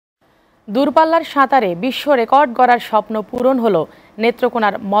দূরপাল্লার সাঁতারে বিশ্ব রেকর্ড গড়ার স্বপ্ন পূরণ হলো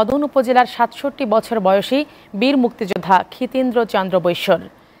নেত্রকোনার মদন উপজেলার ৬৭ বছর বয়সী বীর মুক্তিযোদ্ধা ক্ষিতেন্দ্র চন্দ্র বৈশ্যর।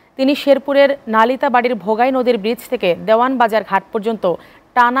 তিনি শেরপুরের নালিতাবাড়ির ভোগাই নদীর ব্রিজ থেকে দেওয়ানবাজার ঘাট পর্যন্ত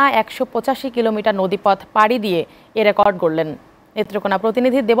টানা ১৮৫ কিলোমিটার নদীপথ পাড়ি দিয়ে এ রেকর্ড গড়লেন। নেত্রকোনা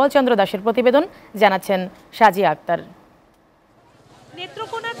প্রতিনিধি দেবল চন্দ্র দাসের প্রতিবেদন, জানাচ্ছেন সাজিয়া আক্তার।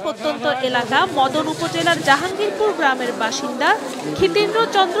 নেত্রকোনার প্রত্যন্ত এলাকা মদন উপজেলার জাহাঙ্গীরপুর গ্রামের বাসিন্দা ক্ষিতেন্দ্র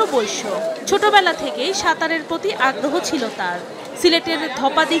চন্দ্র বৈশ্য। ছোটবেলা থেকেই সাঁতারের প্রতি আগ্রহ ছিল তার। সিলেটের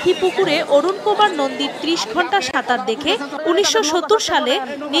ধপাদিঘি পুকুরে অরুণ কুমার নন্দীর ৩০ ঘন্টা সাঁতার দেখে ১৯৭০ সালে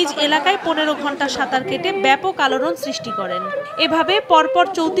নিজ এলাকায় ১৫ ঘন্টা সাঁতার কেটে ব্যাপক আলোড়ন সৃষ্টি করেন। এভাবে পরপর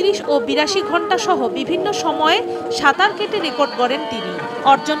 ৩৪ ও ৮২ ঘন্টা সহ বিভিন্ন সময়ে সাঁতার কেটে রেকর্ড গড়েন তিনি।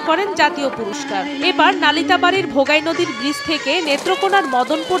 অর্জন করেন জাতীয় পুরস্কার। এবার নালিতাবাড়ির ভোগাই নদীর ব্রিজ থেকে নেত্রকোনার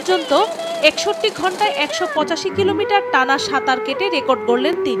মদন পর্যন্ত ৬১ ঘন্টায় ১৮৫ কিলোমিটার টানা সাঁতার কেটে রেকর্ড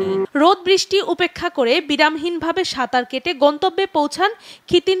গড়লেন তিনি। রোদ বৃষ্টি উপেক্ষা করে বিরামহীনভাবে সাঁতার কেটে গন্তব্যে পৌঁছান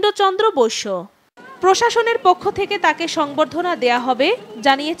ক্ষিতেন্দ্র চন্দ্র বৈশ্য। প্রশাসনের পক্ষ থেকে তাকে সংবর্ধনা দেয়া হবে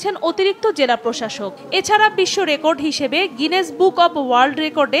জানিয়েছেন অতিরিক্ত জেলা প্রশাসক। এছাড়া বিশ্ব রেকর্ড হিসেবে গিনেস বুক অব ওয়ার্ল্ড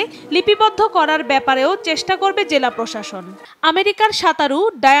রেকর্ডে লিপিবদ্ধ করার ব্যাপারেও চেষ্টা করবে জেলা প্রশাসন। আমেরিকার সাঁতারু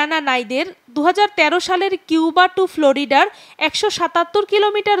ডায়ানা নাইদের ২০১৩ সালের কিউবা টু ফ্লোরিডার ১৭৭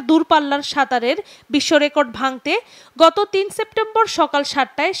 কিলোমিটার দূরপাল্লার সাঁতারের বিশ্ব রেকর্ড ভাঙতে গত ৩ সেপ্টেম্বর সকাল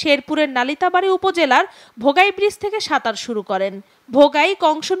 ৭টায় শেরপুরের নালিতাবাড়ি উপজেলার ভোগাই ব্রিজ থেকে সাঁতার শুরু করেন। ভোগাই,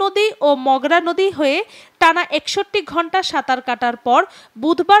 কংস নদী ও মগরা নদী হয়ে টানা ৬১ ঘন্টা সাঁতার কাটার পর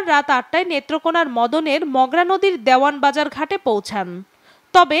বুধবার রাত ৮টায় নেত্রকোনার মদনের মগরা নদীর দেওয়ানবাজার ঘাটে পৌঁছান।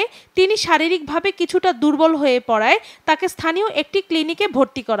 তবে তিনি শারীরিকভাবে কিছুটা দুর্বল হয়ে পড়ায় তাকে স্থানীয় একটি ক্লিনিকে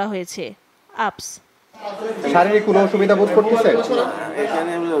ভর্তি করা হয়েছে। শারীরিক কোনো অসুবিধা বোধ করতেছে?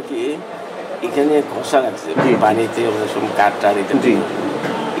 এখানে হলো কি, এখানে ঘষা লাগছে পানিতে, কাঠ টাড়িতে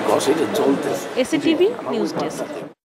ঘষাটা চলতেছে। SATV news desk.